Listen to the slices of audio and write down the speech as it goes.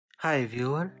Hi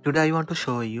viewer, today I want to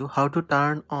show you how to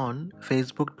turn on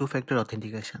Facebook two-factor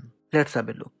authentication. Let's have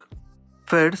a look.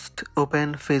 First,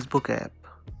 open Facebook app.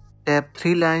 Tap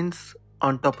three lines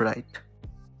on top right.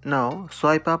 Now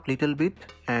swipe up little bit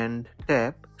and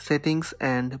tap Settings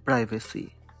and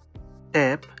Privacy.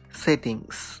 Tap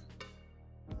Settings.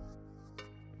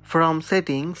 From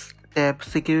Settings, tap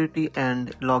Security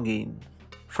and Login.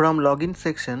 From Login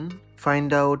section,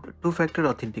 find out two-factor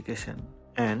authentication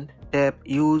and tap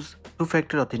Use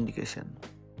two-factor authentication.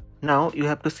 Now you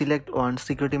have to select one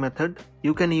security method.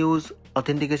 You can use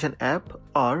authentication app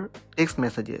or text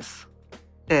messages.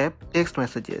 Tap Text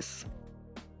Messages.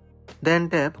 Then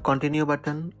tap Continue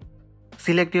button.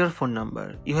 Select your phone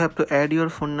number. You have to add your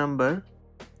phone number.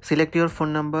 Select your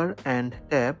phone number and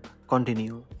tap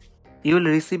Continue. You will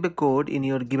receive a code in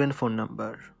your given phone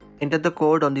number. Enter the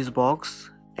code on this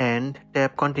box and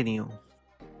tap Continue.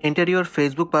 Enter your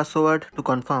Facebook password to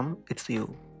confirm it's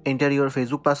you. Enter your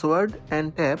Facebook password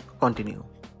and tap Continue.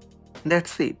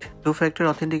 That's it. Two-factor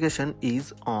authentication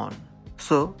is on.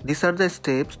 So these are the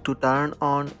steps to turn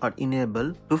on or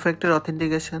enable two-factor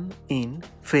authentication in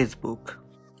Facebook.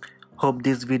 Hope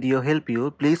this video helped you.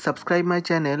 Please subscribe my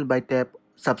channel by tap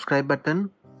subscribe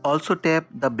button. Also tap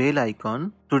the bell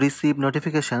icon to receive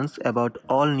notifications about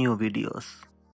all new videos.